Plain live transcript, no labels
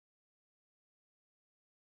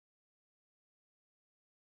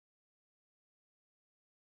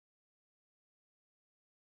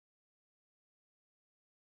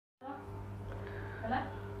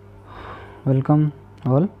Welcome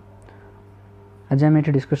all. आज आम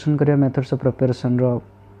ये डिस्कसन करिया methods of preparation row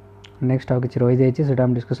next आउ किछि रहि जाय छि सेटा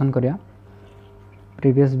हम डिस्कसन करिया।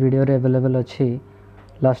 प्रीवियस वीडियो रे अवेलेबल अछि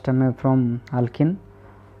last time from alkene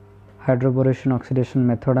hydroboration oxidation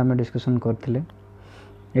method आम डिस्कसन करथिले।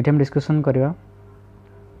 एठी हम डिस्कसन करिया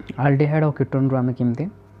अल्डिहाइड और कीटोन रो आम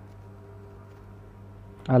केमती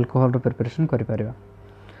अल्कोहल रो प्रिपरेशन करि परिबा।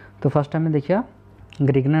 तो फर्स्ट आम देखिया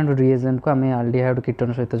ग्रिग्नांड रिएजेंट को आम अल्डिहाइड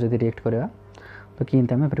कीटोन सहित जदि रिएक्ट करवा तो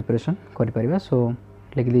किंतु आम प्रिपरेशन करि परिबा। सो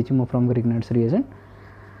लिख देछि मो फ्रॉम ग्रिग्नांड्स रिएजेंट।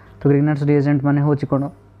 तो ग्रिग्नांड्स रिएजेंट माने होछि कोन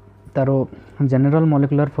तारो जनरल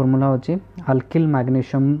मॉलिक्यूलर फार्मूला होछि अल्किल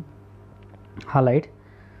मैग्नीशियम हालाइड।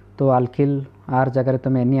 तो अल्किल आर जगह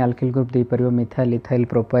तुम एनी अल्किल ग्रुप दे परिबो methyl ethyl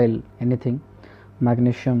propyl anything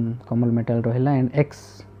magnesium common metal रहला and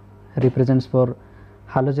x represents for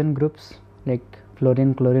halogen groups like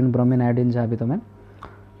fluorine chlorine bromine iodine जहाँ भी तुम्हें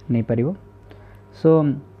नहीं पारिबो। सो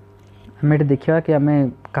आम ये देखा कि आम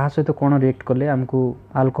क्या सहित कौन रिएक्ट कले आमको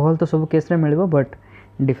अल्कोहल तो सब केस रे मिलिबो but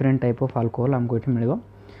different type of alcohol आमको ये मिलिबो।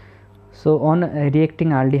 So on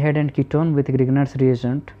reacting aldehyde and ketone with ग्रिग्नांड्स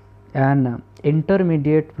reagent and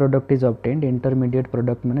intermediate product is obtained. Intermediate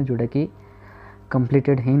product माने जोटा कि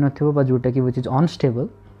कंप्लीटेड ही नथिबो बा जोटा कि विच इज अनस्टेबल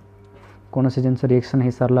कौन से जिनस रिएक्शन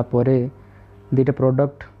हो सारला परे दीटा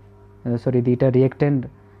प्रोडक्ट सॉरी दीटा रिएक्टेंट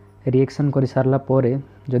रिएक्शन कर सारला परे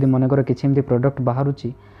जदि मनकर किछि एमती प्रोडक्ट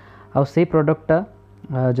बाहरुची आ से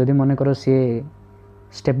प्रोडक्टटा जदि मनकर सी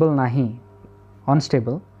स्टेबल नाही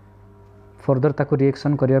अनस्टेबल फर्दर ताको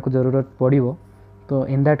रिएक्शन करने को जरूरत पड़ो तो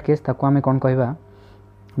इन दैट केस ताको आमे कोन कहबा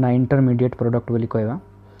ना इंटरमीडिएट प्रोडक्ट बोली कहबा।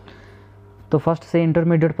 तो फर्स्ट से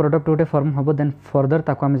इंटरमीडिएट प्रोडक्ट गोटे फॉर्म हम देन फर्दर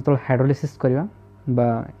ताको आमे जतो हाइड्रोलिसिस करबा बा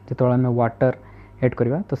जतो आमे वाटर ऐड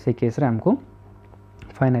करबा तो से केस रे हमको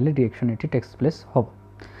फाइनली रिएक्शन ये टेक्स प्लेस हम।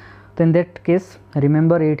 तो इन दैट केस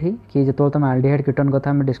रिमेंबर ये कि जो तुम अल्डिहाइड कीटोन कथा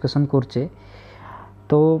आम डिस्कसन करचे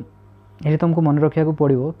तो ये तुमको मन रखा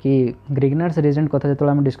पड़ो कि ग्रिग्नांड्स रिएजेंट कथा जो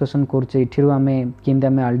आम डिस्कसन करचे ये आम केमती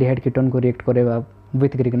आम अल्डिहाइड कीटोन को रिएक्ट करवा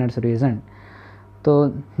विथ ग्रिग्नांड्स रिएजेंट। तो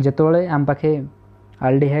जिते आम पाखे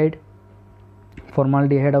अल्डिहाइड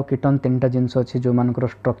फॉर्माल्डिहाइड और कीटोन तीन जिनस अच्छी जो मानकर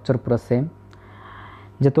स्ट्रक्चर पूरा सेम।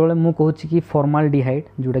 जिते मुझे कहूँ कि फॉर्माल्डिहाइड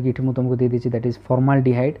जोटा कि ये तुमको दे दीजिए दैट इज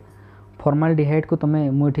फॉर्माल्डिहाइड। फॉर्माल्डिहाइड को तुम्हें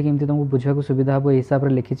मुझे केमती तुमको बुझा सुविधा हम हिसाब से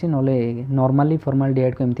लिखी ना नॉर्मली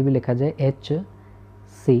फॉर्माल्डिहाइड को एमती भी लिखा जाए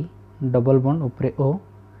HC डबल बॉन्ड ऊपर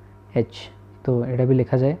OH तो यहाँ भी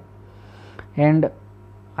लिखा जाए। एंड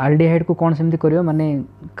अल्डिहाइड को कौन सेमती करियो माने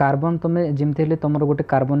कार्बन तुम्हें जमती हेले तुम गोटे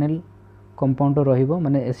कार्बोनिल कंपाउंड रहिबो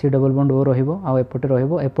माने AC डबल बॉन्ड O रहिबो आ एपटे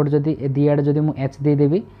रहिबो एपट जदी दी आडे जदी मु H दे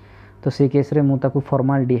देबी तो से केस रे मु ताकू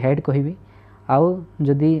फॉर्माल्डिहाइड कहबी। आउ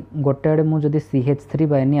जदि गोटे आड़े मुझे CH3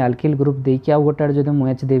 बा एनी अल्किल ग्रुप देकी आउ गोटे आड़े जदि मु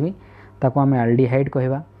H देबी ताको आमे अल्डिहाइड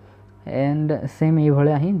कहबा। एंड सेम ये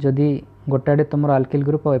भलिया ही जदि गोटे आड़े तुम अल्किल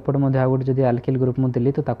ग्रुप और एपट मध्य गोटे जदि अल्किल ग्रुप मु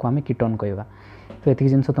देली तो ताको आमे कीटोन कहबा। तो एतिक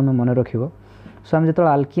जिनस तुम मन रखिबो। सो आम जो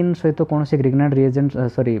अल्किन सहित कौन से ग्रिग्नांड रिएजेंट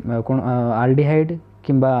सॉरी कौन अल्डिहाइड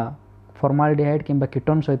किंबा फॉर्माल्डिहाइड किंबा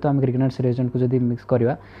कीटोन सहित आम ग्रिग्नांड्स रिएजेंट को जदि मिक्स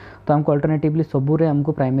करवा तो हमको अल्टरनेटिवली सबुरे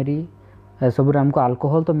हमको प्राइमरी सबुरे हमको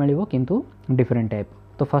अल्कोहल तो मिलिबो किंतु डिफरेंट टाइप।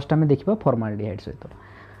 तो फर्स्ट आम देखा फॉर्माल्डिहाइड सहित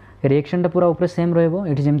रिएक्शन पूरा ऊपर सेम रहिबो।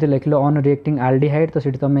 एठी जेमति लिखलो ऑन रिएक्टिंग अल्डिहाइड तो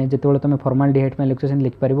सेठी तुम जिते तुम फॉर्माल्डिहाइड में लिखछ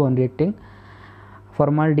लिख पारिबो on reacting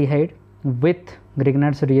formaldehyde with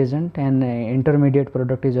Grignard's reagent and intermediate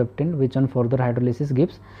product is obtained which on further hydrolysis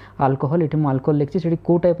gives alcohol। इठी मु अल्कोहल लिखछि सेठी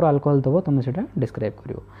को टाइप रो अल्कोहल दबो तुम सेटा डिस्क्राइब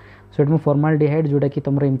करियो। सो इट मु फॉर्माल्डिहाइड जोटा कि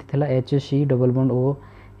तुमरो एमति थिला HC double bond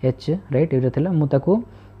OH right एटा थिला मु ताको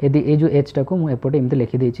यदि ए जो H टाको मु एपटे एमति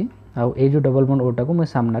लिखि देछि आ ए जो डबल बॉन्ड O टाको मु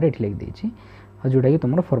सामना रे एठी लिख देछि आ जोटा कि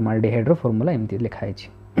तुमरो फॉर्माल्डिहाइड रो फार्मूला एमति लिखा है।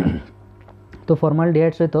 तो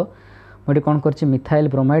फॉर्माल्डिहाइड सहित मु कोन करछि मिथाइल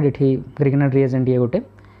ब्रोमाइड एठी ग्रिग्नांड रिएजेंट ये गोटे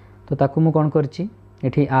तो ताकू मु कौन करछि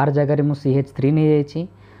एठी R जगह मु CH3 नहीं जाइछि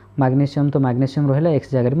मैग्नीशियम तो मैग्नीशियम रहला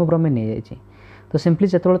X जगह मु ब्रोमीन नहीं जाइछि। तो सिंपली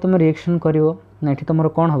जतोल तुम रिएक्शन करिवो ना एठी तुमरो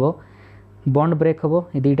कोन हबो बॉन्ड ब्रेक हबो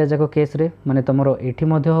ए दुईटा जाक केस रे माने तुमरो एठी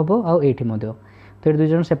मध्य हबो आ एठी मध्य। तो ए दुई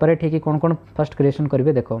जन सेपरेट हेकी कोन कोन फर्स्ट क्रिएशन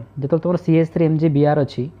करिवे देखो जतोल तुमरो CH3 MgBr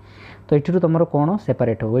अछि तो एठी तुमरो कोन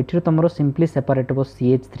सेपरेट हबो एठी तुमरो सिंपली सेपरेट हबो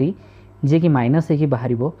CH3 जे कि माइनस हेकी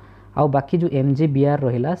बाहरिबो आ बाकी जो MgBr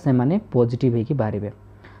रहिला से माने पॉजिटिव हेकी बाहरिबे।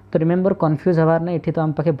 तो रिमेंबर कन्फ्यूज हबार ना एठी तो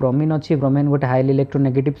आम पाखे ब्रोमीन अच्छी ब्रोमीन गोटे हाईली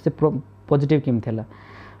इलेक्ट्रोनेगेटिव से पॉजिटिव केमती है।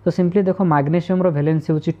 तो सिंपली देखो मैग्नीशियम रो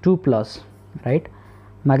वैलेंसी होची 2+ राइट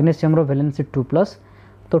मैग्नीशियम रो वैलेंसी 2+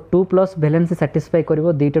 तो 2+ वैलेंसी सैटिस्फाई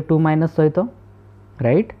करिवो दीटा 2- सहित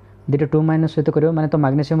राइट दीटा 2- सहित करिवो माने तो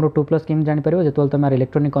मैग्नीशियम रो 2+ केम जानि परिवो जेतोल तमार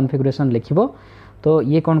इलेक्ट्रॉनिक कॉन्फ़िगरेशन लिखिबो तो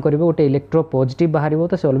ये कोन करिवो गोटे इलेक्ट्रो पॉजिटिव बाहरिवो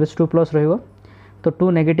तो से ऑलवेज 2+ रहिवो। तो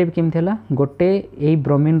 2 नेगेटिव केमती है गोटे यही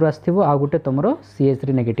ब्रोमीन रु आसो आ गोटे तुम CH3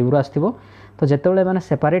 नेगेटिव रु आसो तो जिते मैंने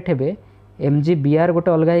सेपरेट हे MgBr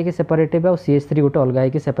गोटे अलग होगी सेपरेट हे CH3 गोटे अलग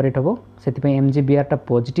होगी सेपरेट हम से MgBr टा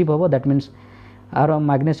पॉजिटिव हम दैट मीन्स आर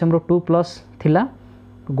मैग्नेशियम 2+ थिला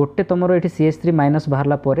गोटे तुम ये CH3 माइनस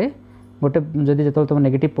बाहरला गोटे जदि जो तुम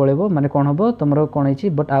नेगेटिव पलैब माने कौन हम तुम कौन है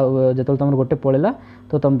बट जो तुम गोटे पलैला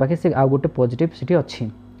तो तुम पाखे से आउ गोटे पॉजिटिव सीटी अच्छी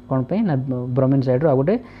कौन पे ना ब्रोमीन साइड आ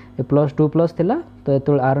गोटे +2+ थिला तो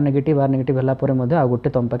ये आर नेगेटिव है आ गोटे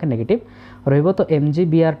तुम पाखे नेगेटिव रहिबो तो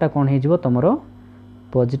MgBr टा कौन हो तुम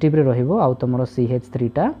पॉजिटिव रे रहिबो आ तुम CH3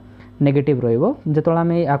 टा नेगेटिव रहिबो जेतोला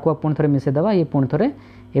आमे आको पुणी थरे मिसे दबा ये पुणी थरे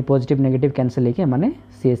ये पॉजिटिव नेगेटिव कैंसिल होकर माने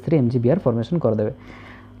CH3 MgBr फॉर्मेशन कर देबे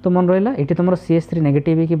तो मन रहा ये तुम CH3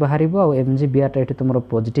 नेगेटिव की बाहर आउ MgBr टा ये तुम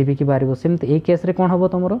पॉजिटिव की बाहर सेमती ए केस रे कौन हम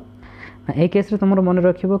तुम ए केस रे तुम मन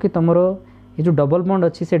रखिबो कि तुम ये जो डबल बॉन्ड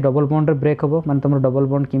अच्छी से डबल बॉन्ड रे ब्रेक हम माने तुम डबल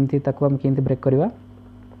बॉन्ड केमती ताको हम केमती ब्रेक करवा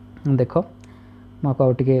देख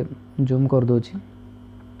मुझे टिके जूम कर दूची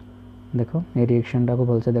देख ये रिएक्शन टा को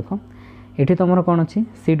भलसे देख ये तुम कौन अच्छी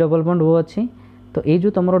C डबल बॉन्ड वो अच्छी तो ये जो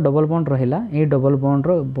तुम डबल बॉन्ड रहा ये डबल बॉन्ड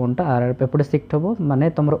बॉन्डटा आर एपटे शिफ्ट हम माने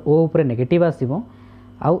तुम O उपर नेगेटिव आसीबो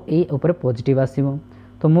आउ ए ऊपर पॉजिटिव आसीबो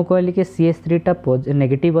तो मु कहली कि CH3 टा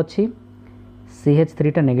नेगेटिव अच्छी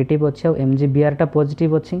CH3 टा नेगेटिव अच्छी आउ MgBr टा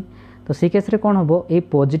पॉजिटिव अच्छी तो सी केस रे कौन हम ये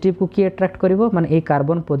पॉजिटिव को किए अट्रैक्ट करिवो माने ये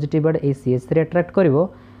कार्बन पॉजिटिव आड़े ये CH3 अट्रैक्ट करिवो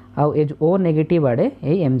आउ ये जो O नेगेटिव आड़े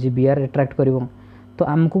ये MgBr अट्रैक्ट करिवो तो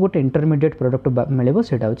आमको गोटे इंटरमीडिएट प्रोडक्ट मिलिबो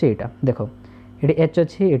सेटा होची एटा देखो ये H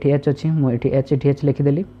अच्छी ये H अच्छी मुझे H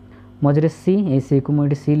लिखिदेली मझे C ए C को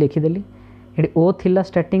मुझे C लिखिदेली ये O थिला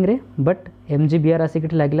स्टार्टिंग रे बट MgBr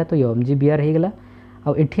आसिक लगिला तो ये MgBr हो गला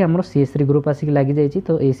आउ एठी हमरो CH3 ग्रुप आसिक लागि जाइछि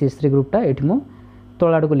तो ए CH3 ग्रुपटा एठी मु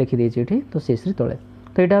तळाड को लिखि देछि एठी तो CH3 तळे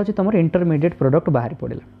तो एटा होछि तमर इंटरमीडिएट प्रोडक्ट बाहर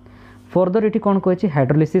पड़िला फर्दर एठी कोन कहछि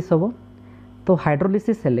हाइड्रोलिसिस हबो तो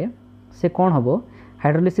हाइड्रोलिसिस हेले से कोन हबो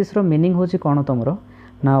हाइड्रोलिसिस रो मीनिंग होछि कोन तमरो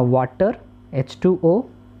ना वाटर H2O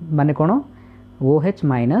माने कोन OH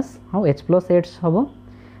माइनस आउ H+H हबो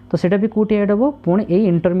तो सेटा भी कूटी ऐड हम पुणी यही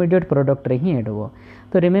इंटरमीडिएट प्रोडक्ट रे ही ऐड हम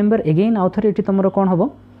तो रिमेम्बर एगेन आउ थे ये तुम कौन हम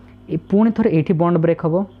पुणी थे ये बॉन्ड ब्रेक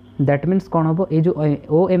हम दैट मीन्स कौन हम ये जो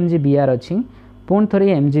OMgBr अच्छी पुणी थे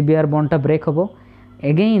ये MgBr बॉन्डटा ब्रेक हम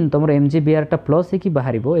एगेन तुम MgBr टा प्लस होगी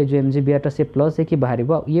बाहर ये जो MgBr टा से प्लस होगी बाहर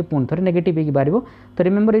ये पुणी थे नेगेटिव होगी बाहर तो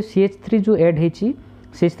रिमेम्बर ये CH3 जो एड होती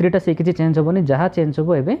CH3 टा से किसी चेंज हेनी जहाँ चेंज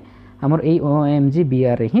हम एवं आमर ये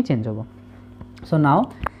OMgBr रे ही चेंज हम सो नाउ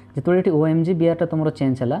जो ये OMgBr टा तुम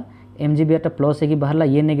चेंज है MgBr टा प्लस होगी बाहर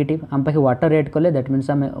ये नेगेटिव आम पाखे वाटर एड कले दैट मीन्स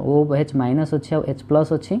आम OH माइनस अच्छी आउ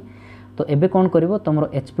H+ अच्छी तो एबे कौन कर तुम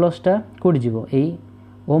H+ टा कौट जीवो यही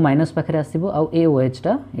O माइनस पाखे आसो आउ ए OH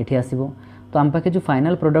टा ये आसो तो आम पाखे जो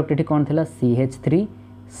फाइनल प्रोडक्ट ये कौन थी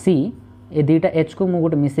CH3C ये दुईटा H को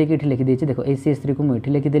मुझे मिसेक लिखिदे देखो ए CH3 को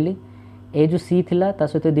मुझे लिखिदेली ए जो C थिला ता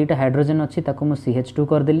सहित दुईटा हाइड्रोजेन अच्छी मुझे CH2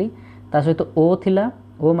 करदेली ता सहित O थिला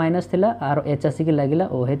O माइनस थिला आर H आसिक लगिला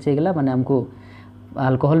OH होगला माने हमको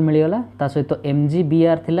अल्कोहल मिलगला ता सहित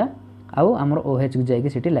MgBr थिला आउ आमर OH जाइए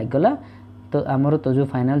सीटी लगिगला तो आमर तो जो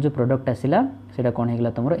फाइनल जो प्रोडक्ट आसला सेटा कौन होगला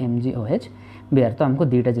तुम MgOH तो हमको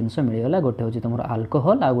दुईटा जिनस मिलगला गोटे हूँ तुम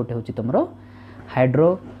अल्कोहल आ गोटे हूँ तुम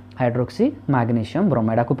हाइड्रोक्सी मैग्नीशियम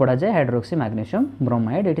ब्रोमाइड आपको पढ़ा जाए हाइड्रोक्सी मैग्नीशियम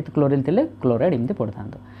ब्रोमाइड ये तो क्लोरीन थे क्लोराइड एमती पढ़ था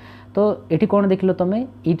तो ये कौन देख लो तुम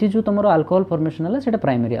ये जो तुम अल्कोहल फॉर्मेशन है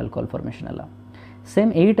प्राइमरी अल्कोहल फॉर्मेशन है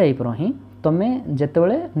सेम यही टाइप री तुम्हें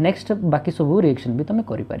जितेबाला नेक्स्ट बाकी सब रिएक्शन भी तुम्हें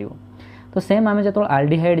कर तो सेम आम जो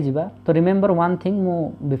आल्डिहाइड जावा तो रिमेम्बर वन थिंग मु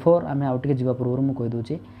बिफोर आम आउ टे जा पूर्व मुझे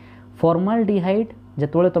कहीदे फॉर्माल्डिहाइड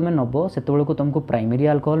जिते तुम नब से तुमको प्राइमरी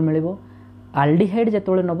अल्कोहल मिल आल्डिहाइड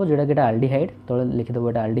जो नब जोटा कि आल्डिहाइड तो लिखिदेव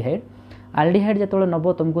ये आल्डिहाइड जो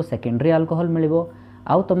नब तुमको सेकेंडरी अल्कोहल मिल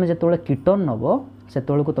आउ तुम जो कीटोन नब से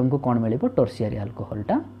तुमको कौन मिल टर्शियरी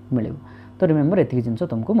अल्कोहलटा मिल तो रिमेम्बर एतिक जिनस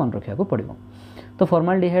तुमको मन रखा पड़ो तो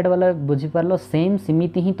फॉर्माल्डिहाइड वाला बुझीपार सेम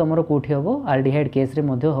सीमिति ही तुम कौटी हम आल्डिहाइड केस रे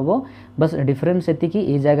मध्य हम बस डिफरेन्स एतिकी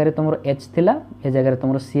ये जगह तुम H थिला ए जगह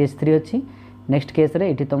तुम CH3 अच्छी नेक्स्ट केस रे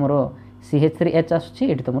ये तुम CH3H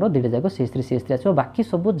आसुची तुम दुईटा जाक CH3 आसो बाकी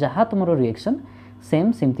सब जहाँ तुम रिएक्शन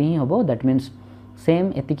सेम सेमती ही हम दैट मीन्स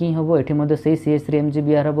सेम एतिकी ही हम ये से CH3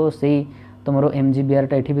 MgBr हम से तुम MgBr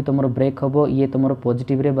टा ये भी तुम ब्रेक हम ये तुम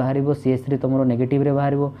पॉजिटिव रे बाहर CH3 तुम नेगेटिव रे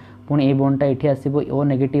बाहर पुणी ए बॉन्डटा ये आसो O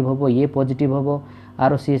नेगेटिव हम ये पॉजिटिव हम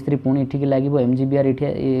आर CH3 पुणी ये लगे MgBr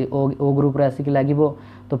ये O ग्रुप रे आसिक लगे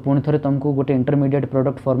तो पुणी थे तुमको गोटे इंटरमीडिएट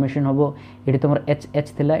प्रोडक्ट फॉर्मेशन हम ये तुम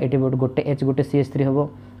H थिला ये गोटे H गोटे CH3 हम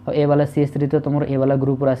और ए वाला CH3 तो तुम ए वाला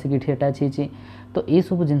ग्रुप आसिक ये अटैच होती तो ये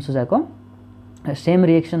सब जिनस जाक सेम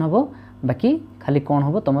रिएक्शन हम बाकी खाली कौन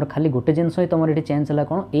हम तुम खाली गोटे जिनस ही तुम ये चेंज है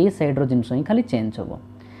कौन ए सैड्र जिनस ही खाली चेंज हम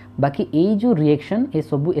बाकी यही जो रिएक्शन ये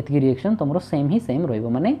सब एतिक रिएक्शन तुम सेम ही सेम रहिबो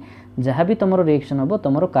माने जहाँ भी तुम रिएक्शन हम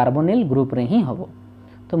तुम कार्बोनिल ग्रुप रे ही हम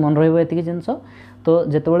तो मन रही जिनस तो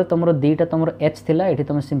जिते तुम दुईटा तुम एच थिला ये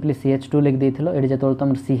तुम सिंपली CH2 लिख देथिल ये जो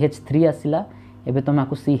तुम CH3 आसला एबे तुम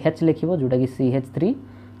आपको CH लिखिबो जोटा कि CH3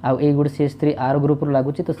 आउ a good CH3 are group रो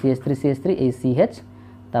लागुची तो CH3 ए CH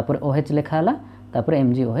तापर OH लिखा हला तापर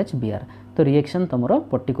MgOH Br तो रिएक्शन तुमरो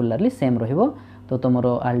पर्टिकुलरली सेम रहिबो तो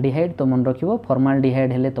तुमरो आल्डिहाइड तो मन रखिबो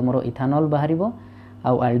फॉर्माल्डिहाइड हेले तुमरो इथानॉल बाहरिबो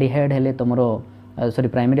आउ आल्डिहाइड हेले तुमरो सॉरी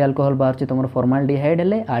प्राइमरी अल्कोहल बाहर तुम फॉर्माल्डिहाइड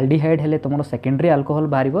हेले आल्डिहाइड हेले तुम सेकेंडरी अल्कोहल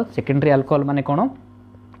बाहर सेकेंडरी अल्कोहल माने कौन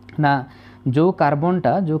ना जो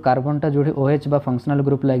कार्बनटा जो OH बा फंक्शनल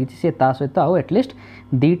ग्रुप लगी सी ता सहित आउ एटलिस्ट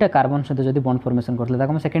दुईटा कार्बन सहित जब बॉन्ड फॉर्मेशन करते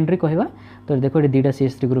आम सेकेंडरी कहवा तो देखो ये दुईटा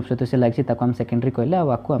CH3 ग्रुप सहित से लगी आम सेकेंडरी कहले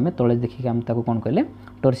आपको आम तले देखिए आम कौन कहले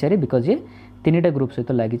टर्शियरी बिकज ये तीन टाइम ग्रुप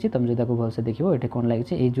सहित लगी तुम जो भलसे देखो ये कौन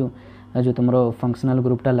लगी जो तुम फंक्शनल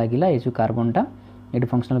ग्रुपटा लगिला ये जो कार्बनटा ये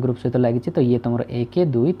फंक्शनल ग्रुप सहित लगी तो ये तुम 1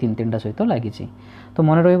 2 3 3टा सहित लगी तो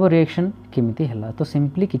मन रहिबो रिएक्शन केमिति हैला तो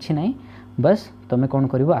सिंपली किछि नाही बस तुम कौन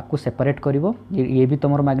कर आपको सेपरेट कर ये भी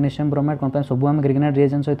तुम मैग्नीशियम ब्रोमाइड कौन सब आम ग्रिग्नाइट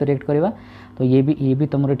रिएजेंट सहित रिएक्ट करवा तो ये भी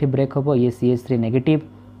तुम ये ब्रेक हम ये CH3 नेगेटिव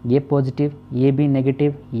ये पॉजिटिव ये भी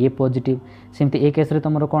नेगेटिव ये पॉजिटिव सेमती ए केस रे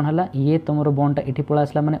तुम कौन है ये तुम बॉन्डटा ये पड़ा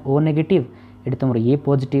आसला माने O नेगेटिव ये तुम ये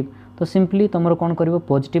पॉजिटिव तो सिंपली तुम कौन कर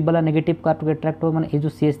पॉजिटिव वाला नेगेटिव कार्ट एट्राक्ट हो माने ये जो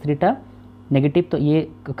CH3 टा नेगेटिव तो ये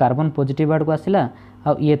कार्बन पॉजिटिव आड़ को आसला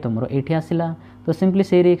आ ये तुम ये आसला तो सिंपली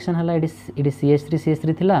से रिएक्शन है ये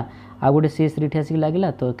CH3 थिला आ गोटे CH3 आसिक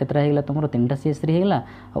लगे तो केतरा होगा तुम 3टा CH3 होगा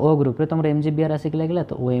ओ ग्रुप रे तुम MgBr आसिक लगे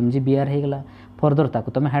तो ओ MgBr होगा फर्दर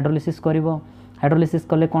ताको तुम हाइड्रोलिसिस कर हाइड्रोलिसिस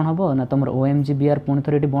कले कौन हम ना तुम OMgBr पुणी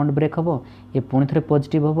थे बॉन्ड ब्रेक हम ये पुणी थे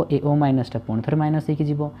पॉजिटिव हम ये O माइनसटा पुणी थे माइनस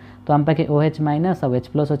हो तो आम पाखे OH माइनस और H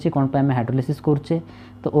प्लस अच्छी कौन आम हाइड्रोलिसिस करुचे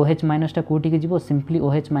तो OH माइनसटा कौटी जीव सिंपली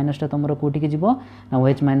OH माइनसटा तुम कौटी जीव ना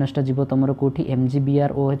OH माइनसटा जीव तुम कौटी MgBr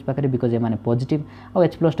OH पाखे बिकज ये पॉजिटिव और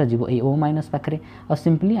H प्लसटा जीव ये O माइनस पाखे और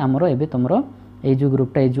सिंपली आमर एबे तुमरो ये जो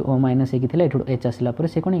ग्रुपटा ये जो O माइनस होगी ये H आसला पर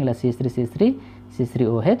से कौन होगा CH3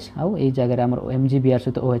 OH आउ ये जगह आम MgBr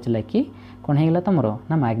सहित OH लगे कौन होगा तुम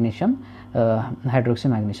ना मैग्नीशियम हाइड्रोक्सी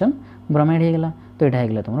मैग्नीशियम ब्रोमाइड होगा तो यहाँ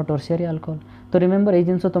होगा तुम टर्शियरी अल्कोहल तो रिमेंबर ये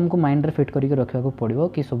जिनस तुमको माइंड रे फिट करके रखा पड़ो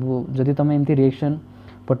कि सब जदि तुम एमती रिएक्शन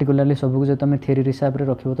पर्टिकुलरली सबको जो तुम थ्योरी हिसाब से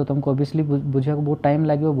रखो तो तुमको ऑब्वियसली बुझा बहुत टाइम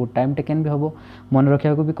लगे बहुत टाइम टेकन भी हम मन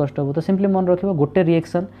रखा भी कष्ट हम तो सिंपली मन रखा गोटे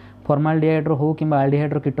रिएक्शन फॉर्माल्डिहाइड हो कि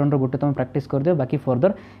आल्डिहाइड कीटोन गोटे तुम प्रैक्टिस कर दियो बाकी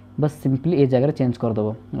फर्दर बस सिंपली ये जगह चेंज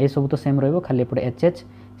करदेव ये सब तो सेम रही खाली एपटे HH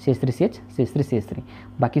CH3CH CH3CH3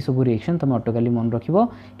 बाकी सब रिएक्शन तुम ऑटोमेटिकली मन रखिबो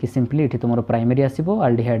कि सिंपली ये तुम प्राइमरी आसीबो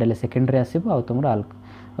आल्डिहाइड हेले सेकेंडरी आसीबो आ तुम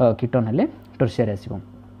कीटोन हेले टर्शियरी आसीबो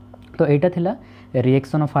तो यहाँ थिला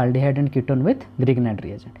reaction of aldehyde and ketone with ग्रिग्नाइट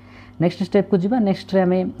reagent next step को जीवा नेक्स्ट रे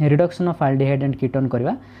आमे reduction of aldehyde and ketone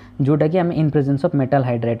करवा जोटा कि आमे in presence of metal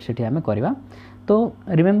hydride सेठी आमे करवा तो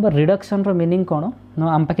रिमेंबर रिडक्शन रो मीनिंग कोन नो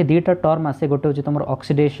आम पाखे दुईटा टर्म आसे गोटे होची तुमर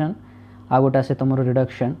ऑक्सीडेशन आ गोटे आसे तुमर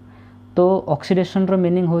रिडक्शन तो ऑक्सीडेशन रो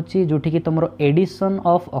मीनिंग होची जोठी कि तुमर एडिशन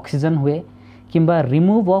ऑफ ऑक्सीजन हुए किंबा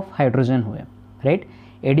रिमूव ऑफ हाइड्रोजन हुए राइट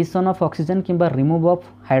एडिशन ऑफ ऑक्सीजन किंबा रिमूव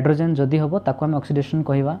ऑफ हाइड्रोजन जदि होबो ताको आमे ऑक्सीडेशन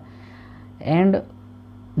कहवा एंड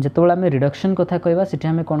जितेबाला आम रिडक्शन कथा कहवा सेठी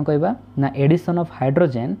आम कौन कहवा ना addition of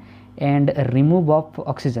hydrogen and remove of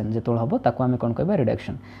oxygen जो हम ताको आम कौन कहवा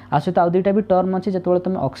रिडक्शन आ सहित आउ दुईटा भी टर्म अच्छे जो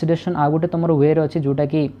तुम ऑक्सीडेशन आ गोटे तुम वे अच्छे जोटा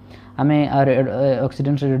कि आम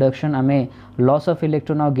ऑक्सीडेशन रिडक्शन आम लॉस ऑफ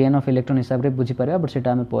इलेक्ट्रॉन और गेन ऑफ इलेक्ट्रॉन हिसाब से बुझीपर बट से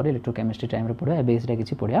आम पर इलेक्ट्रोकेमिस्ट्री टाइम पढ़ा एवं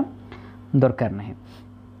किसी पढ़ा दरकार ना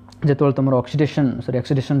जो तुम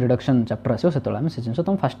ऑक्सीडेशन रिडक्शन चैप्टर आसो से आम से जिन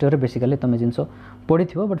तुम फर्स्ट ईयर बेसिकली तुम जिन पढ़ी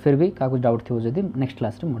थो बट फिर भी क्या डाउट थो जब नेक्स्ट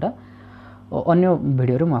क्लास मोटा अन्य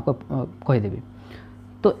वीडियो मुझे कहीदेवी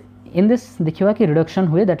तो इन दिस देखा कि रिडक्शन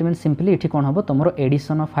हुए दैट मीन सिंपली ये कौन हम तुम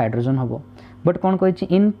एडिशन ऑफ हाइड्रोजन हम बट कौन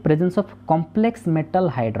कही in presence of complex metal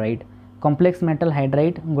hydride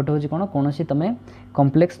गोटे हूँ कौन सी तुम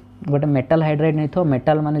कॉम्प्लेक्स गोटे मेटल हाइड्राइड नहीं थो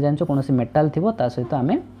मेटल माने जान कौन मेटल थी सहित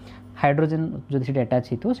आम हाइड्रोजन जो अटैच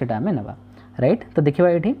होता आम ना राइट तो देखा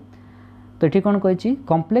ये तो ये कौन कही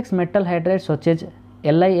complex metal hydride such as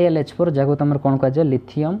LiAlH4 जगह तुम कौन कह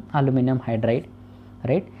लिथियम एल्यूमिनियम हाइड्राइड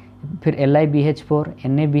राइट फिर LiBH4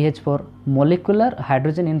 NaBH4 molecular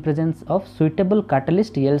hydrogen in presence of suitable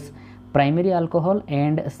catalyst yields primary alcohol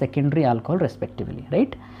and secondary alcohol respectively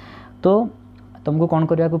right तो तुमको कौन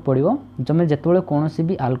करने को पड़ो तुम जिते कौन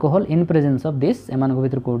भी alcohol in presence of this एमान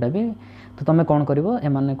भर कौटा भी तो तुम कौन कर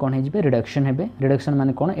कौन हो रिडक्शन है रिडक्शन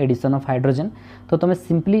माने कौन एडिशन ऑफ हाइड्रोजन तो तुम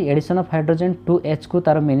simply addition of hydrogen 2H को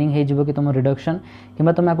तार मीनिंग हो कि तुम रिडक्शन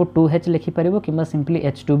कि तुम आपको 2H लिखिपर कि सिंपली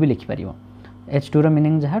H2 भी लिखिपर H2 रो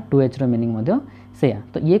मीनिंग जहाँ 2H रो मीनिंग मध्य सेया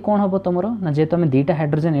तो ये कौन हम तुम ना जेहेतु आम दुईटा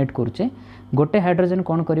हाइड्रोजेन एड करुचे गोटे हाइड्रोजेन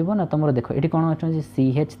कौन कर ना तुम देख ये कौन अच्छे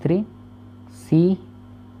CH3 C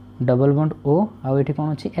double bond O आउ ये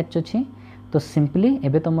कौन अच्छी H अच्छी तो सिंपली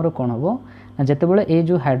एबे तुम कौन हम ना जितेबाला ये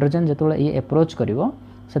जो हाइड्रोजेन जितेबाला ये एप्रोच कर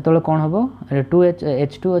से कौन हम 2H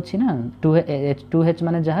H2 अच्छी ना 2H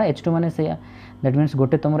माने जहाँ H2 माने सेया दैट मीन्स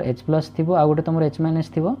गोटे तुम H प्लस थी आउ गोटे तुम H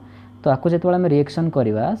माइनस थी तो आपको जो आम रिएक्शन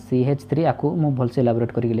करवा CH3 आपको मुझे भलसे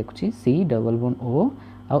इलाबोरेट करके लिखुची C डबल बॉन्ड O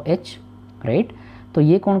आउ H राइट तो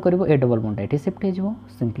ये कौन करिवो ए डबल बॉन्ड ये शिफ्ट हो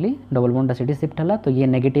सिंपली डबल बॉन्डा से शिफ्ट है तो ये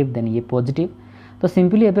नेगेटिव देन ये पॉजिटिव तो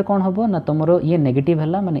सिंपली एबे कौन हम ना तुम ये नेगेटिव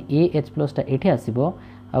है माने H प्लसटा ये आसो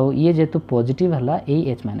आउ ये जेहेतु पॉजिटिव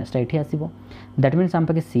है H माइनसटा ये आसो दैट मीन्स आम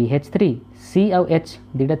पाखे CH3 C आउ H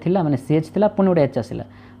दुईटा थिला माने CH थिला पुणी गोटे H आसला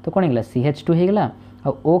तो कौन होगा CH2 होगा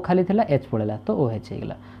आउ O खाली थिला H पड़ेगा तो OH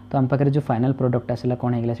होगा तो आम पाखे जो फाइनल प्रोडक्ट आसला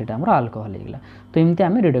कौन होगा से अल्कोहल होगा तो एमती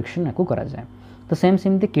आम रिडक्शन या करा जाए तो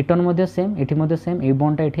सेमती कीटन सेम ये सेम ये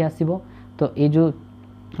बॉन्डटा ये आसो तो ये जो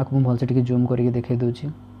आपको भलसे टी जूम करके देखे दूसरी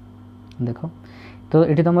देख तो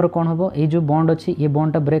ये तुम कौन हम ये जो बॉन्ड अच्छी ये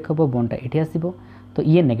बॉन्डटा ब्रेक हम बॉन्डटा ये आसो तो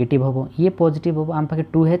ये नेगेटिव हम ये पॉजिटिव हम आम पाखे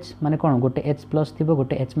 2H माने कौन गोटे H प्लस थी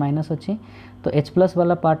गोटे H माइनस अच्छी तो H प्लस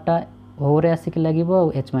वाला पार्टा ओरे आसिक लगे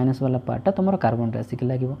H माइनस वाला पार्टा तुम कार्बन आसिक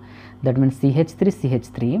लगे दैट मीन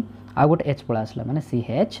CH3 आ गोटे H पड़ा आसला माने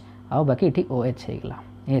CH आउ बाकी ये OH होगा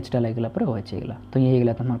Hटा लगला OH होगा तो ये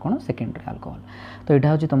होगा तुम कौन सेकेंडरी अल्कोहल तो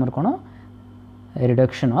यहाँ हूँ तुम कौन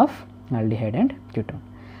reduction of aldehyde and ketone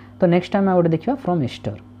तो नेक्स्ट टाइम गोटे देखा फ्रॉम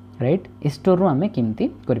एस्टर राइट एस्टर रू आम केमती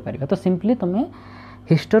कर तो सिंपली तुम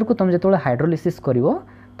एस्टर को तुम जो हाइड्रोलिसिस कर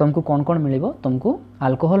तुमको कौन कौन मिल तुमको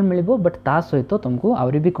अल्कोहल मिल बट ता सहित तुमको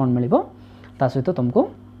आहरी भी कौन मिल ता सहित तुमको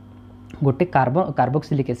गोटे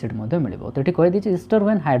कार्बोक्सिलिक एसिड मिल तो ये कहीदी एस्टर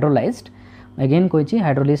व्हेन हाइड्रोलाइज्ड अगेन कही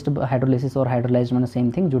हाइड्रोलिसिस और हाइड्रोलाइज्ड माने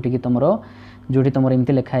सेम थिंग जोटी तुम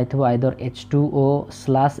एमती लिखाई थो आइदर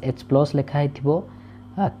H2O/H प्लस लिखाई थो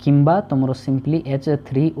किंबा तुम सिंपली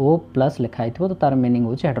H3O प्लस लिखाई थो तो तार मीनिंग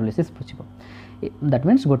हो हाइड्रोलिसिस बुझे दैट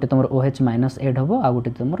मीन्स गोटे तुम OH माइनस एड हम आ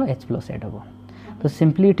गोटे तुम H प्लस एड हम तो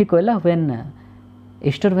सिंपली ये कहला when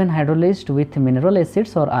ester when hydrolysed with mineral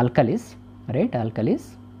acids और अल्कालीज right अल्कालीज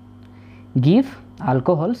give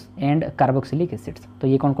alcohols and carboxylic acids तो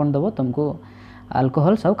ये कौन कौन दबो तुमको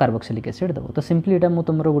अल्कोहल्स और कार्बोक्सिलिक एसिड दबो तो सिंपली ये मुझे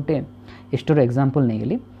तुम गोटे एस्टर एग्जांपल नहीं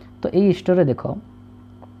गली तो ये एस्टर देख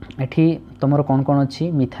ये तुम कौन कौन अच्छी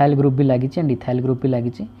मिथाइल ग्रुप भी लगी एंड इथाइल ग्रुप भी लगी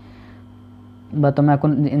तुम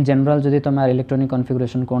इन जनरल जदि तुम इलेक्ट्रॉनिक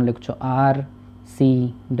कॉन्फ़िगरेशन कौन लिखुछ RC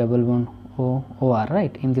double bond OR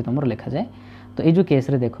right एमती तुम लिखा जाए तो ये जो केस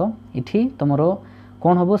रे देख ये तुम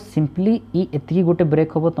कौन हम सिंपली ये गोटे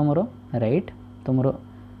ब्रेक हम तुम राइट तुम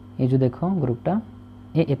ये जो देख ग्रुपटा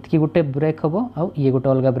ये गोटे ब्रेक हम आउ ये गोटे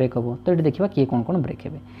अलग ब्रेक हम तो ये देखा किए कौन कौन ब्रेक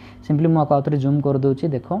हे सिंपली मुझे आउे जूम कर दूसरी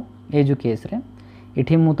देख ये जो केस रे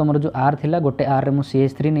ये मु तुम जो R थिला गोटे R रे मु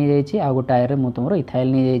CH3 नहीं जाइए आ गोटे I रे मु तुम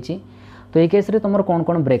इथाइल नहीं जाइए तो ये केस रे तुम कौन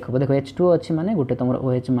कौन ब्रेक हम देखो H2 अच्छी माने गोटे तुम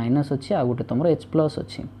OH माइनस अच्छी आ गोटे तुम H प्लस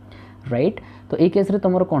अच्छी राइट तो ये केस रे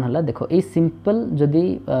तुम कौन है देखो ये सिंपल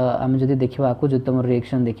जदि आम जदि देखा आपको जो तुम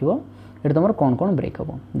रिएक्शन देख ये तुम कौन कौन ब्रेक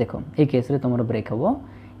हम देखो ये केस रे तुम ब्रेक हम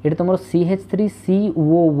ये तुम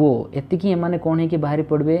CH3COO एतिकी एमाने कौन है बाहरी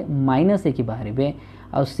पड़े माइनस है बाहर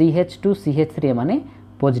आ CH2 CH3 एमाने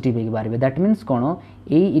पॉजिटिव है बाहर दैट मीन्स कौन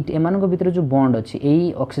एमान भीतर जो बॉन्ड अच्छी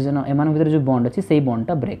यही ऑक्सीजन एमान भीतर जो बॉन्ड अच्छी से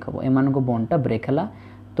बॉन्डटा ब्रेक हम एमान बॉन्डटा ब्रेक है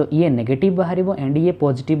तो ये नेगेटिव बाहर एंड ये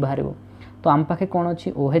पॉजिटिव बाहर तो आम पाखे कौन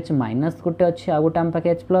अच्छी OH माइनस गोटे अच्छी आ गोटे आम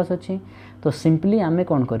पाखे H प्लस अच्छी तो सिंपली आम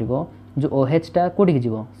कौन कर जो OHटा कौटी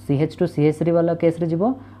जीव CH2 CH3 वाला केस रे जीव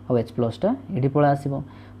और H प्लसटा ये पड़ा आसो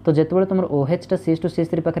तो जिते तुम OHटा CH2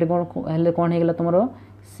 CH3 पाखे कौन है तुम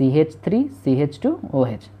CH3 CH2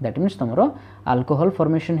 OH that means तुम अल्कोहल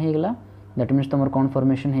फॉर्मेशन होगा दैट मीन्स तुम कौन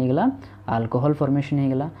फॉर्मेशन होगा अल्कोहल फॉर्मेशन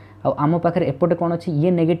होगा आम पाखे एपटे कौन अच्छी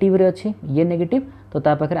ये नेगेटिव रे अच्छी ये नेगेटिव तो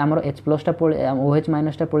ता पाखे आमर H प्लसटा OH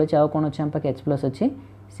माइनसटा पड़े आउ कौन अच्छे आम पाखे H प्लस अच्छी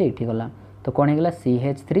से ये गला तो कौन होगा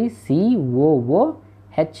CH3COOH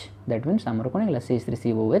दैट मीन्स आमर कौन होगा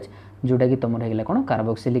CH3COOH जोटा कि तुम होगा कौन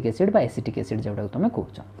कार्बोक्सिलिक एसिड एसिटिक एसिड जोटा तुम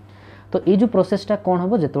कौच तो ये जो प्रोसेसटा कौन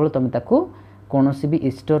हम जो तुम कौन भी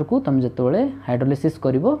एस्टर को तुम जो हाइड्रोलिसिस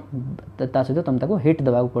कर सहित तुम हिट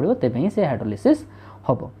देवा पड़ो तेज ही से हाइड्रोलिसिस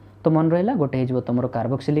हम तो मन रहा गोटे हो तुम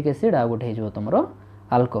कार्बोक्सिलिक एसिड आ गोटे हो तुम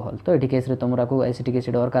अल्कोहल तो ये केस तुमको एसिटिक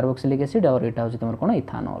एसिड और कार्बोक्सिलिक एसिड और यहाँ हूँ तुम कौन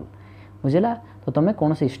इथानॉल बुझेगा तो तुम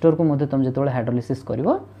कौन से एस्टर को तुम जो हाइड्रोलिसिस कर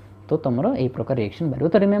तो तुम यही प्रकार रिएक्शन बाहर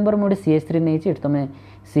तो रिमेम्बर मुझे CH3 नहीं तुम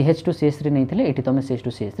CH2 CH3 नहीं थे ये तुम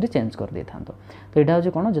CH2 CH3 चेंज कर दे था तो यहाँ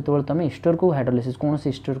हूँ कौन जो तुम एस्टर को हाइड्रोलिसिस कौन से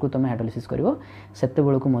एस्टर को तुम हाइड्रोलिसिस कर से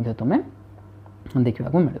तुम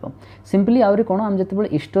देखा मिल सिंपली आहरी कौन आम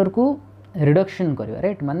जिते ईस्टर को रिडक्शन करवा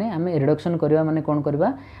राइट माने आम रिडक्शन करवा माने कौन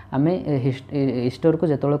करवा आम ईस्टर को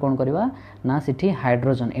जिते कौन करवा ना city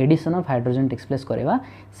hydrogen addition of hydrogen takes place करवा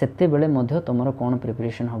सेते बेले मध्य तुमरो कौन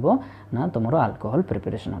प्रिपरेशन हबो ना तुमरो अल्कोहल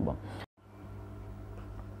प्रिपरेशन हबो।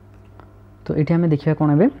 तो ये आम देखा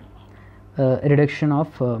कौन ए रिडक्शन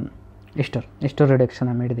ऑफ ईस्टर रिडक्शन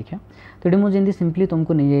आम ये देखा। तो ये मुझे सिंपली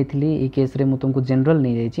तुमको नहीं जाइए ये केस रे तुमको जनरल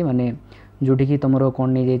नहीं जाइए माने जोटी की तुम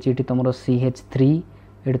कौन नहीं जाइए तुम CH3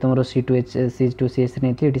 ये तुम C2CH3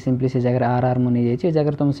 नहीं थी सिंपली से जगह RR मुझे नहीं जाइए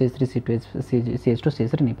जगह तुम CH3 CH2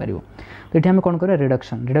 CH3 नहीं पार। तो ये आम कौन कर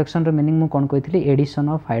रिडक्शन रिडक्शन मीनिंग मुझे कौन कही एडिशन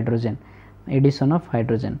ऑफ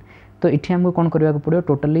हाइड्रोजन। तो ये आमको कौन करने पड़ो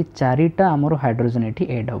टोटाली 4टा आमर हाइड्रोजन ये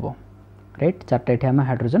एड हम राइट 4टा ये आम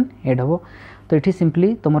हाइड्रोजन एड हम। तो ये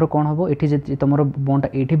सिंपली तुम कौन हम ये तुम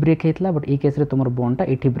बॉन्डटा ये ब्रेक होता बट ये केस तुम बॉन्डटा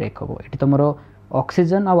ये ब्रेक हम ये तुम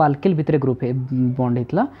ऑक्सीजन आउ अल्किल भितर ग्रुप बॉन्ड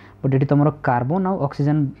होता बट ये तुम कार्बन आउ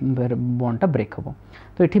ऑक्सीजन बॉन्डटा ब्रेक हम।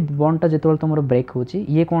 तो ये बॉन्डटा जो तुम ब्रेक हो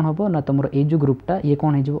ये कौन हम ना तुम ये जो ग्रुपटा ये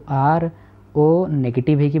कौन हो RO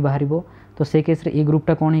नेगेटिव होगी बाहर। तो से केस ये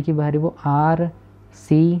ग्रुपटा कौन होगी बाहर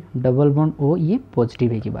RC डबल बॉन्ड O ये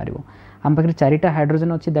पॉजिटिव होगी बाहर। आम पाखे 4टा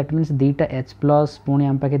हाइड्रोजन अच्छी दैट मीन्स 2टा H प्लस पुणी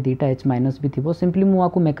आम पाखे 2टा H माइनस भी थी। सिंपली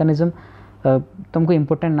मुझे मेकानिजम तुमको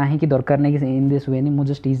इंपोर्टेंट ना कि दरकार नहीं कि इन दिस वे नहीं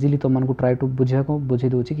मुझे जस्ट इजीली तुमको ट्राई टू बुझे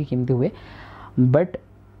दूसरी कि केमती हुए बट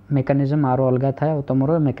मेकानिजम आरो अलग था और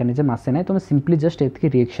तुम मेकानिजम आसे ना तुम सिंपली जस्ट ये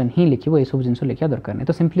रिएक्शन ही लिखो ये सब जिन लिखा दरकार नहीं।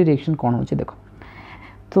 तो सिंपली रिएक्शन कौन हो देखो।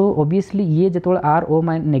 तो ओबियसली ये जो RO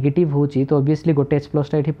नेगेटिव हो तो ओबियसली गोटे H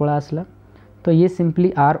प्लसटा ये पड़ा आसला। तो ये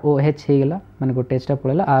सिंपली ROH होगला माने गोटे Hटा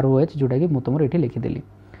पड़ेगा ROH जोटा कि मुझे तुम ये लिखिदेली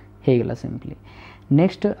होगला सिंपली।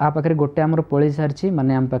 नेक्स्ट आ पाखे गोटे आमर पलि सारी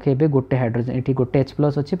माने आम पाखे एबे गोटे हाइड्रोजन ये गोटे H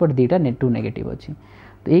प्लस अच्छी बट 2टा 2 नेगेटिव अच्छी।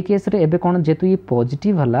 तो ये केस रे एबे कौन जेतु ये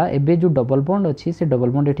पॉजिटिव हला एबे जो डबल बॉन्ड अच्छी से डबल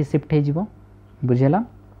बॉन्ड ये शिफ्ट हो बुझेला।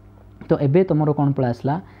 तो एबे तुम कौन पड़ा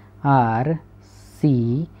आसला RC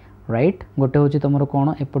राइट गोटे हूँ तुम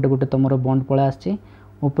कौन एपटे गोटे तुम बॉन्ड पड़ा आसी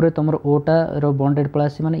ऊपर तुम ओटार बॉन्ड एट पड़ा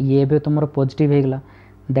आसी माने ये एबे तुम पॉजिटिव होगला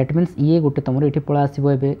दैट मीन्स ये गोटे तुम ये पड़ा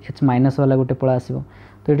आसो ए H माइनस वाला गोटे पड़ा आसो।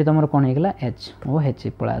 तो ये तुम कौन होगला HOH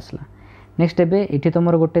पड़ा आसला। नेक्स्ट एबे ये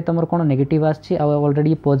तुम गोटे तुम कौन नेगेटिव आसी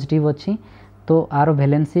ऑलरेडी पॉजिटिव अच्छी। तो are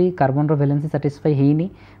valency carbon row valency satisfy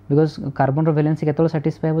होनी because carbon row valency केतल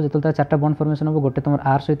satisfy हो जो 4टा बॉन्ड फॉर्मेशन हो गोटे तुम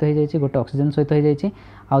R सहित हो जाए गोटे ऑक्सीजन सहित हो जाए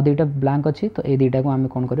आउ 2टा ब्लैंक अच्छी। तो ये 2टा को आम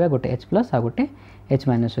कौन करवा गोटे H प्लस आ गोटे H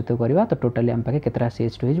माइनस सहित करवा। तो टोटाली आम पाखे केतरा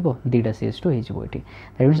CH2 हो 2टा CH2 हो दैट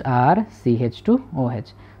मीन्स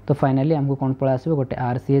RCH2OH। तो फाइनाली आमको कौन पड़ा आसो गोटे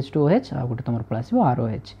RCH2OH आ गोटे तुम पड़ा आसो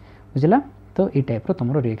ROH बुझला। तो ये टाइप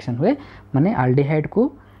तुम रिएक्शन हुए माने आल्डिहाइड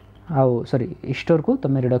को आउ सॉरी ईस्टर को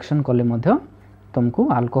तुम रिडक्शन कले मध्य तुमको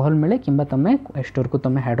अल्कोहल मिले किंबा तुम ईस्टर को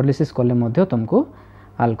तुम हाइड्रोलिसिस कले मध्य तुमको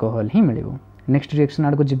अल्कोहल ही मिलिबो। नेक्स्ट रिएक्शन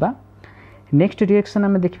आड़ को जिबा। नेक्स्ट रिएक्शन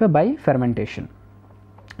आम देखा बाय फेर्मेंटेशन।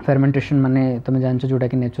 फेर्मेंटेशन माने तुम जानछ जोटा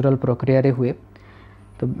कि नेचुरल प्रक्रिया रे हुए।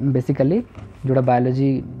 तो बेसिकली जोटा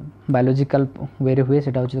बायोलॉजिकल वे रे हुए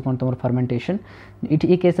सेटा होछि कोन तुम फर्मेंटेशन।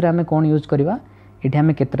 ये केस रे आम कौन यूज करवा ये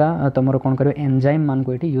आम केतरा तुम कौन कर एंजाइम मान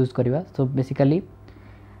को ये यूज करवा। सो बेसिकली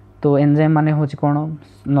तो एंजाइम माने होछि कोन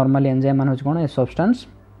नॉर्मली एंजाइम माने होछि कोन a substance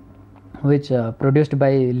which produced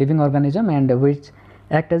by living organism and which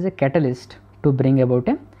act as a catalyst to bring about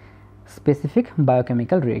a specific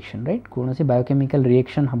biochemical reaction right. कौन सी बायोकेमिकल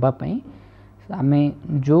रिएक्शन हबा पई आमे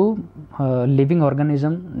जो लिविंग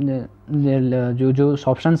ऑर्गेनिज्म जो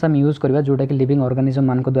सब्सटेंस आम यूज करवा जोटा कि लिविंग ऑर्गेनिज्म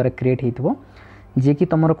मान को द्वारा क्रिएट होइतबो जे कि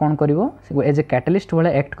तुम कौन कर as a catalyst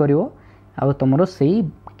Bhaya act कर तुम से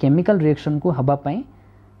केमिकल रिएक्शन को हबा पई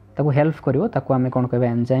ताको हेल्प करिवो ताको आमे कोन कहबा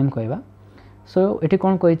एंजाइम कहबा। सो एठी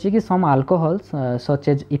कोन कहिछि कि सम alcohols such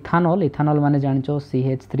as ethanol. Ethanol माने जानिचो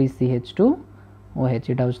CH3CH2OH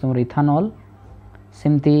एटा होछ तुम इथानॉल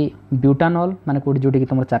सेमती ब्यूटानॉल माने कोडी जोडी कि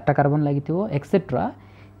तुम 4टा carbon लागिथिवो etcetera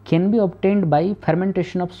can be obtained by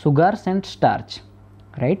fermentation of Sugars and starch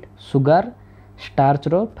right. Sugar starch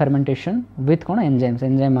row fermentation with cone enzymes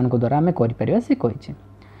enzyme मान को द्वारा आमे करि परिबा से कहिछि।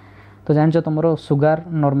 तो जानचो तुमरो सुगार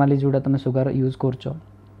नॉर्मली जोडा तुम सुगार यूज करचो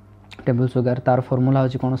टेबल सुगार तार फॉर्मूला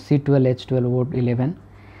होची कोन C12H12O11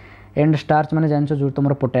 एंड स्टार्च माने जानचो जो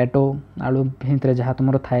तुमरो पोटैटो आलू भितरे जहाँ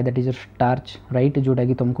तुमरो थाए दैट इज स्टार्च राइट जोटा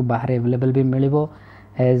कि तुमको बाहर अवेलेबल भी मिलिबो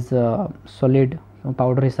एज सॉलिड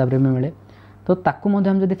पाउडर हिसाब रे मिले। तो ताकू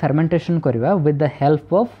मध्ये हम जदी फर्मेंटेशन करबा with the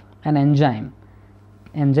help of an enzyme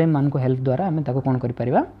मान को हेल्प द्वारा आम ताको कोन करि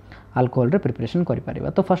परिबा अल्कोहल रे प्रिपरेशन करि परिबा।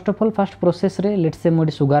 तो first of all first process रे लेट्स से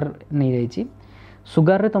मोडी सुगार नहीं जाइछि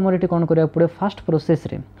सुगार रे तुमर एटी कोन करिया पड़े फर्स्ट प्रोसेस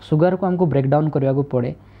रे सुगार को हमको ब्रेक डाउन करिया को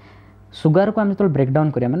पड़े। सुगार को आम जो ब्रेक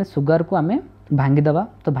डाउन करिया माने सुगार को आम भांगी दबा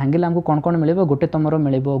तो भांगिले हमको कौन कौन मिले गोटे तुम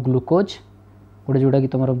मिले ग्लूकोज गोटे जोटा कि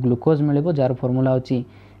तुम ग्लूकोज मिले जार फर्मूला होची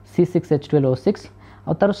C6H12O6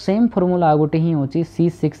 और तार सेम फर्मूला आ गोटे ही होची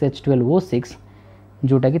C6H12O6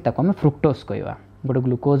 जोटा कि ताको हमें फ्रुक्टोज कहवा गोटे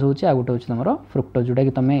ग्लूकोज होची आ गोटे होची तुम फ्रुक्टोज जोटा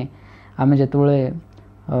कि तुम आम जिते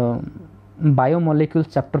बायोमोलिक्यूल्स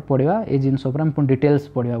चैप्टर पढ़ा ये जिन हम डिटेल्स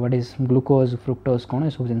पढ़ा व्हाट इज ग्लूकोज फ्रुक्टोज कौन ये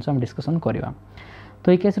सब जिन हम डिस्कसन करवा।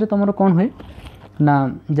 तो ये केस रे तुम कौन हुए ना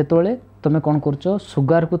जिते तुम कौन कर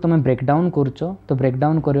सुगार को तुम ब्रेकडाउन कर तो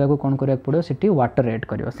ब्रेकडाउन करने को कौन करा पड़ो सी वाटर ऐड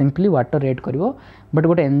कर सिंपली वाटर ऐड कर बट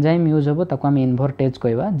गोटे एंजाइम यूज हम ताको आम इनवर्टेज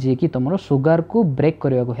कहवा जी कि तुम सुगार को ब्रेक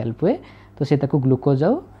करने को हेल्प हुए तो सी ग्लूकोज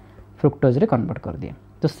और फ्रुक्टोज रे कन्वर्ट कर दिए।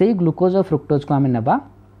 तो से ग्लूकोज और फ्रुक्टोज को आम नेबा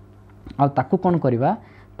और ताकू कौन करवा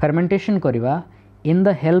fermentation करवा इन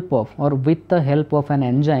द हेल्प ऑफ और with the help of an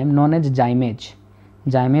enzyme known as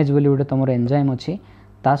जाइमेज बोली गोटे तुम एंजाइम अच्छी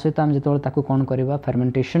ता सहित आम जो ताकू कौन करवा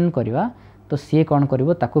fermentation करवा तो सी कौन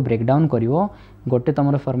करिवो ताकू ब्रेकडाउन करिवो गोटे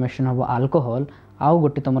तुम फॉर्मेशन हम अल्कोहल आउ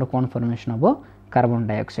गोटे तुम कौन फॉर्मेशन हम कार्बन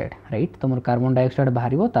डाइऑक्साइड राइट तुम कार्बन डाइऑक्साइड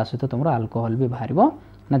बाहर ता सहित तुम अल्कोहल भी बाहर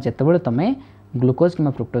ना जितेबाला तुम ग्लूकोज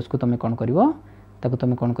कि फ्रुक्टोज को तुम कौन कर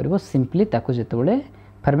तुम कौन कर सिंपली ताकू जितेबाला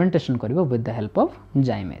fermentation करिवो with the help of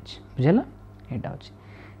जाइमेज बुझेला एटा अछि।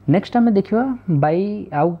 नेक्स्ट आम देखिवा बाई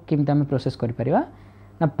आउ केमते आम प्रोसेस करि परिबा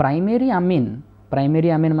ना प्राइमरी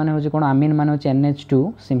अमीन माने होजे कोन अमीन माने होचे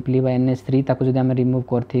NH2 सिंपली बाय NH3 ताको जदि आम रिमूव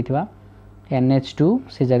करथिथिवा NH2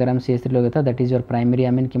 से जगह हम CH3 लगेता that is your primary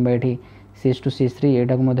amine किंबा एठी CH2CH3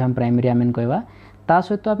 एटा को मध्ये हम प्राइमरी अमीन कहवा ता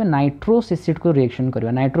सहित आबे नाइट्रोस एसिड को रिएक्शन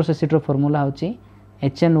करवा नाइट्रोस एसिड रो फार्मूला होची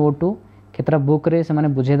HNO2 केतरा बुक रे से माने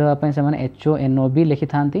बुझे देवा पय से माने HONO भी लिखि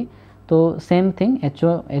थांती तो सेम थिंग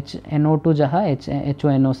HNO2 जहा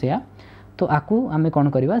HONO से तो आकू आमे कोन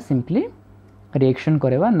करवा सिंपली रिएक्शन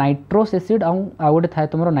करवा नाइट्रोस एसिड आ गोटे थाए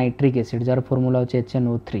तुम नाइट्रिक एसिड जार फार्मूला होचे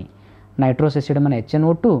HNO3 नाइट्रोस एसिड माने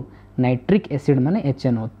HNO2 नाइट्रिक एसिड माने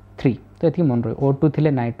HNO3 तो एथि मन रहे O2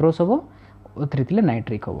 थिले नाइट्रोस हबो O3 थिले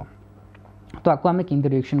नाइट्रिक हबो। तो आकू आमे किंतु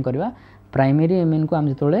रिएक्शन करवा प्राइमरी एमिन को आम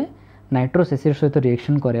जतोले नाइट्रोस एसिड सहित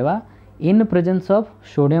रिएक्शन करवा in presence of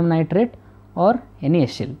sodium nitrate और एनी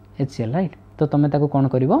HCl राइट तो तुम ताको कौन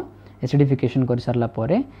करिवो एसिडिफिकेशन कर सारला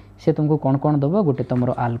परे से तुमको कौन कौन दबो गोटे तुम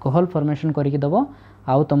अल्कोहल फॉर्मेशन करके दबो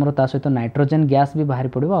आउ तुम ता सहित नाइट्रोजन गैस भी बाहर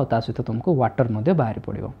पड़ो आ ता सहित तुमको वाटर मध्य बाहर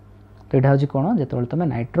पड़ो। तो यहाँ हूँ कौन जो तुम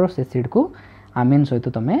नाइट्रोस एसिड को आमीन सहित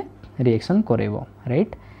तुम रिएक्शन करेबो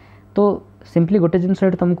राइट। तो सिंपली गोटे जिनस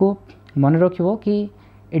तुमको मन रखिबो कि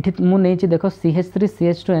एठी मु नेछि देखो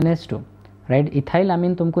CH3CH2NH2 राइट इथाइल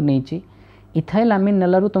आमीन तुमको नेछि इथाइल आमीन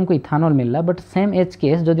नेलारू तुमको इथानॉल मिलला बट सेम एज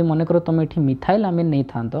केस जदि मन करो तुम एठी मिथाइल आमीन नहीं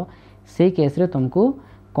थांतो से केस रे तुमको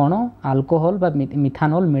कौन अल्कोहल बा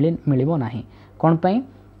मिथानॉल मिलिबो नाही कौन पई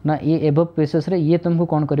ना ये एबव प्रोसेस रे ये तुमको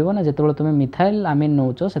कौन करिवो ना जेतेबेले तुम मिथाइल आमीन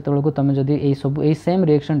नौचो सेतेबेले को तुम जदि ए सब ए सेम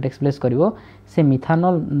रिएक्शन टेक्स प्लेस करिवो से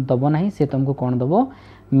मिथानॉल दबो नाही से तुमको कौन दबो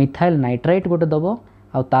मिथाइल नाइट्राइट गोटे दबो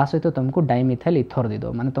आ ता सहित तुमको डाइमिथाइल इथर दे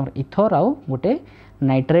दो माने तुम इथर आउ गोटे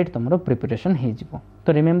नाइट्राइट तुम प्रिपरेशन हो जिवो।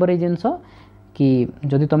 तो रिमेंबर ये जिनस कि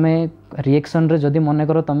जदि तुम रिएक्शन रे जदि मन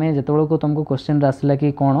कर तुम जितेबाला को तुमको क्वेश्चन आसला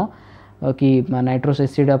कि कौन कि नाइट्रोस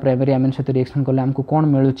एसिड आ प्राइमरी अमीन सहित रिएक्शन कले हमको कौन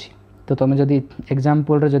मिलुछि तो तुम जदि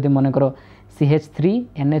एग्जांपल रे जदि मन कर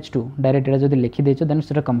CH3NH2 डायरेक्ट एटा जदि लिखि देछो देन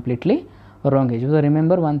सेटा कंप्लीटली रॉन्ग है। तो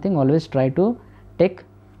remember one thing always try to take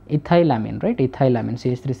ethyl आमीन राइट इथाइल आमीन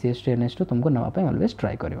CH3CH2NH2 तुमको नवा पे ऑलवेज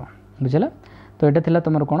ट्राई करिवो बुझला। तो एटा थिला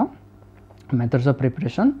तुमर कोन methods of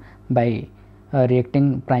preparation bye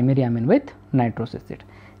reacting primary amine with nitrous acid.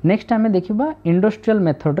 Next आमे देखिबा इंडस्ट्रियल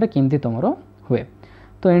मेथड रे केमती तुमरो हुए।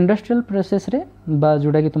 तो इंडस्ट्रियल प्रोसेस रे बा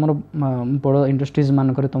जोटा कि तुमरो बड़ इंडस्ट्रीज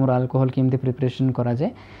मान करे तुमरो अल्कोहल केमती प्रिपरेशन करा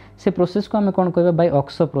जाए से प्रोसेस को आमे कोन कहबा बाय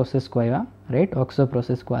ऑक्सो प्रोसेस कहबा राइट ऑक्सो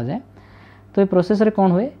प्रोसेस को आ जाए। तो ये प्रोसेस रे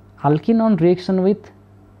कोन हुए alkene on reaction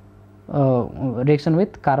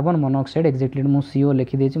with carbon monoxide exactly मु CO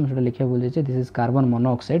लिखि देछि मुझे लिखिया बोल देछि this is carbon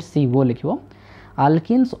monoxide CO लिखिबो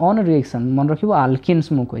alkynes on reaction मन रखिबो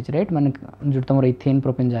अल्किन्स मु कहछि राइट माने जो तुमरो ethane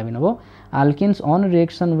propane जाबि Nebo alkynes on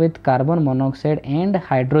reaction with carbon monoxide and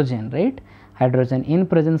hydrogen right hydrogen in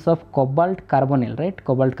presence of cobalt carbonyl right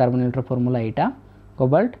cobalt carbonyl row formula Etah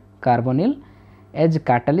cobalt carbonyl as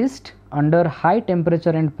catalyst under high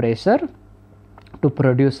temperature and pressure to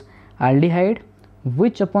produce aldehyde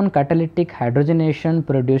which upon catalytic hydrogenation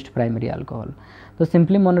produced primary alcohol। तो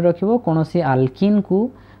simply मन रखिबो कोनोसी alkene को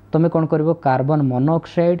तुम कौन करिवो carbon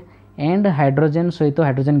monoxide and hydrogen सहित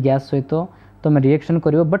hydrogen gas सहित तुम reaction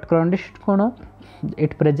करिवो but condition cone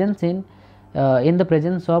it presence in the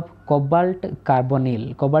presence of cobalt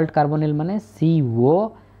carbonyl माने CO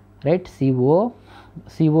राइट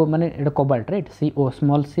CO माने एटा cobalt right CO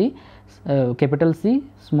small c capital C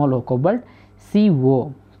small o cobalt CO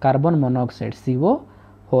carbon monoxide CO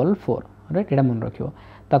whole 4 right एटा मन रखियो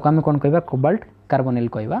ताको आमे कोन कहबा cobalt carbonyl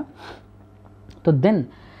कहबा तो then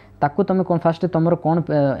ताको तुम कौन फास्ट तुम कौन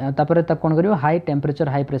तापर ताको कौन करियो हाई टेम्परेचर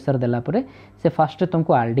हाई प्रेशर देला परे से फास्ट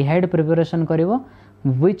तुमको aldehyde preparation करिवो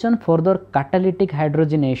which on further catalytic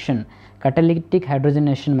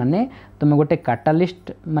hydrogenation माने तुम गोटे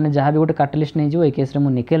कैटालिस्ट माने जहाँ भी गोटे कैटालिस्ट नहीं जो ए केस रे मु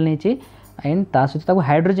निकेल नहीं ची एंड ता सहित ताको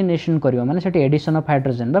हाइड्रोजनेशन करिवो माने सेठी एडिशन ऑफ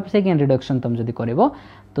हाइड्रोजन बा सेकेंड रिडक्शन तुम जदी करिवो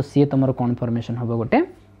तो सी तुम कौन फॉर्मेशन होबो गोटे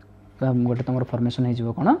तुम फॉर्मेशन हो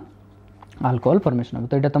जिवो कोन अल्कोहल फॉर्मेशन होबो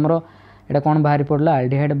तो एटा तुम एटा कौन बाहरी पड़ला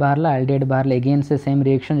आल्डिहाइड बाहरला अगेन से सेम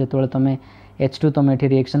रिएक्शन जेतोले तुम H2 तुम एठी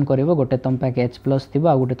रिएक्शन करिवो गोटे तुम पाके H+ थिबो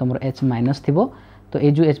आ गोटे तुम H- थिबो तो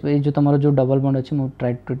ये जो तुम जो डबल बॉन्ड अच्छी मुझे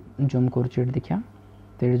ट्राई टू जूम कर देखिया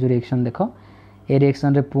तो ये जो रिएक्शन देख ए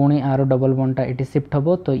रिएक्शन रे पुणी आर डबल बॉन्डटा ये शिफ्ट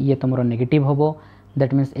हम तो ये तुम नेगेटिव हम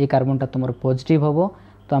दैट मीन्स ए कार्बनटा तुम पॉजिटिव हम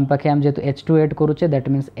तो आम पाखे आम जेहतु H2 ऐड करुचे दैट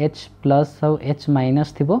मीन्स H+ और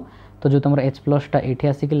H- थी तो जो तुम H+ ये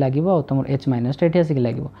आसिक लगे और तुम H- ये आसिक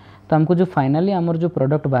लगे तो आमको जो फाइनाली आमर जो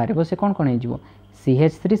प्रोडक्ट बाहर से कौन हो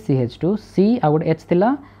CH3 CH2 C आ गोटे H थिला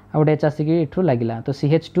आ गोटे H आसिक एठू लगिला तो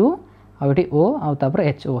CH2 आउटी O आउ तापर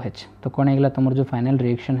HOH तो कौन होगा तुम जो फाइनल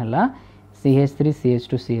रिएक्शन है CH3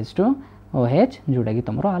 CH2 CH2 OH जोटा कि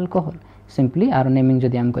तुम अल्कोहल सिंपली आर नेमिंग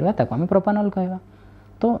जदि आम करवा ताको आम प्रोपानॉल कहवा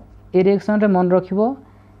तो ये रिएक्शन रे मन रखिबो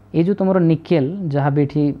ये जो तुम निकेल जहाँ भी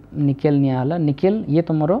ये निकेल नियाला निकेल ये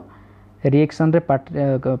तुम रिएक्शन रे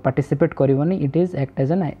participate करबनी it is act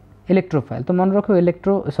as an electrophile तो मन रखो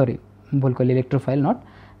भूल कहली electrophile not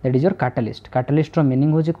that is your catalyst row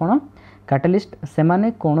meaning होची कोन कैटालिस्ट से माने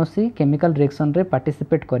कौनसी केमिकल रिएक्शन रे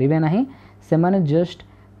पार्टिसिपेट करिवे नाही से माने जस्ट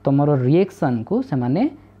तुमरो रिएक्शन को से माने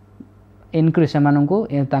इनक्रीज से माननको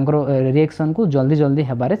तांकर रिएक्शन को जल्दी जल्दी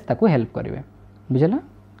हेबारे ताको हेल्प करिवे बुझला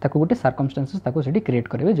ताको गोटे सर्कमस्टेंसेस ताको सेठी क्रिएट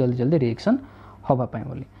करिवे जल्दी जल्दी रिएक्शन होबा पय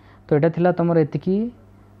बोली तो एटा थिला तुमरो एतिकी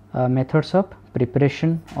methods of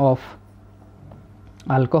preparation of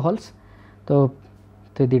alcohols तो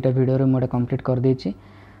दीटा वीडियो रे मोडे कंप्लीट कर देछि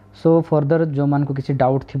सो फर्दर जो मान को किसी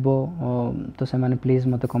डाउट थिबो तो से माने प्लीज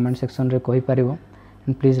मते कमेंट सेक्शन रे कहि पारिबो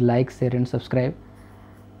and please like share and subscribe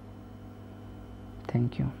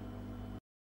thank you.